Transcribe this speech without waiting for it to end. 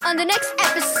on the next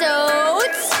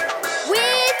episodes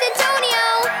with Antonio.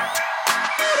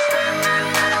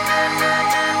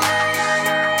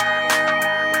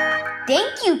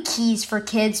 Thank you, Keys for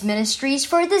Kids Ministries,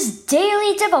 for this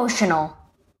daily devotional.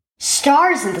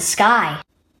 Stars in the sky.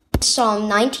 Psalm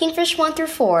 19, verse 1 through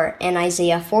 4, and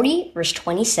Isaiah 40, verse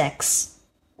 26.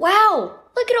 Wow,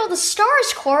 look at all the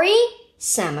stars, Corey,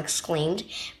 Sam exclaimed,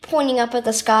 pointing up at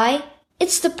the sky.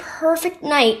 It's the perfect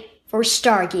night for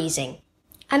stargazing.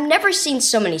 I've never seen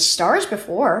so many stars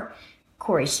before,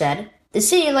 Corey said. The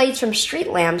city lights from street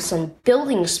lamps and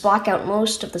buildings block out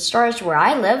most of the stars where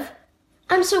I live.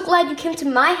 I'm so glad you came to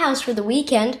my house for the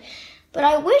weekend, but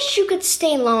I wish you could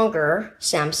stay longer,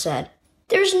 Sam said.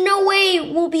 There's no way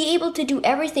we'll be able to do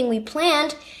everything we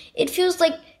planned. It feels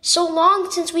like so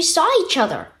long since we saw each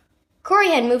other. Corey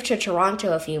had moved to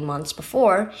Toronto a few months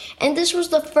before, and this was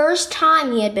the first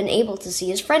time he had been able to see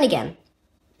his friend again.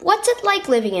 What's it like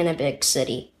living in a big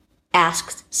city?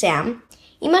 Asked Sam.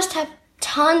 You must have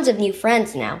tons of new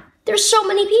friends now. There's so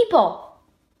many people.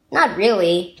 Not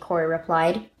really, Corey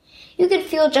replied. You could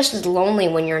feel just as lonely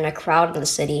when you're in a crowd in the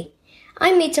city.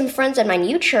 I made some friends at my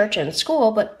new church and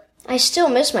school, but I still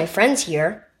miss my friends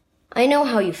here. I know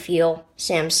how you feel,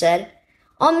 Sam said.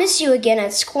 I'll miss you again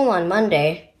at school on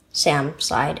Monday, Sam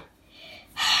sighed.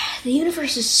 The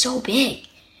universe is so big.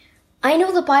 I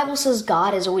know the Bible says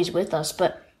God is always with us,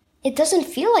 but it doesn't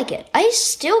feel like it. I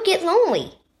still get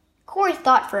lonely. Corey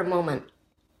thought for a moment.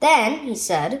 Then he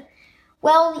said,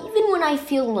 well, even when I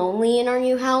feel lonely in our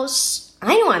new house,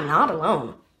 I know I'm not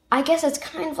alone. I guess it's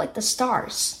kind of like the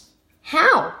stars.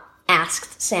 How?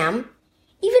 Asked Sam.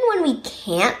 Even when we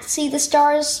can't see the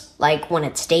stars, like when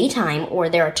it's daytime or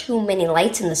there are too many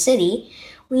lights in the city,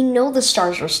 we know the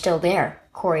stars are still there,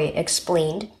 Corey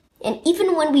explained. And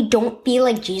even when we don't feel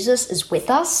like Jesus is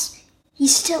with us, he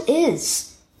still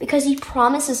is, because he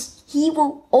promises he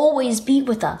will always be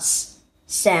with us.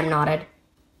 Sam nodded.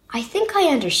 I think I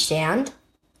understand.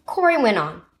 Corey went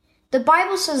on. The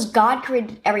Bible says God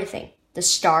created everything, the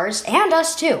stars and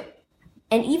us too.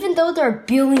 And even though there are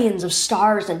billions of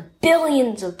stars and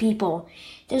billions of people,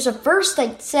 there's a verse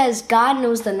that says God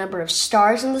knows the number of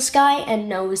stars in the sky and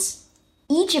knows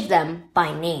each of them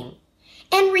by name.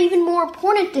 And we're even more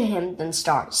important to him than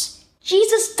stars.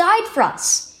 Jesus died for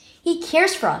us. He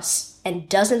cares for us and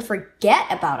doesn't forget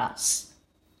about us.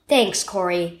 Thanks,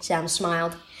 Corey, Sam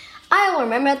smiled. I'll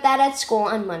remember that at school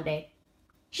on Monday.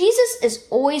 Jesus is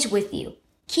always with you.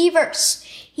 Key verse.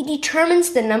 He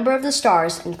determines the number of the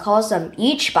stars and calls them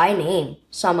each by name.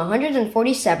 Psalm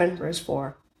 147, verse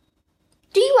 4.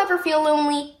 Do you ever feel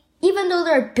lonely? Even though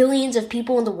there are billions of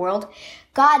people in the world,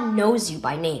 God knows you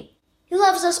by name. He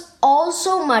loves us all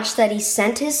so much that he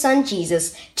sent his son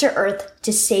Jesus to earth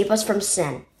to save us from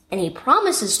sin. And he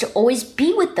promises to always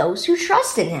be with those who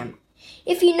trust in him.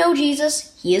 If you know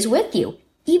Jesus, he is with you,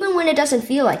 even when it doesn't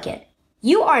feel like it.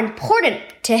 You are important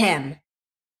to him.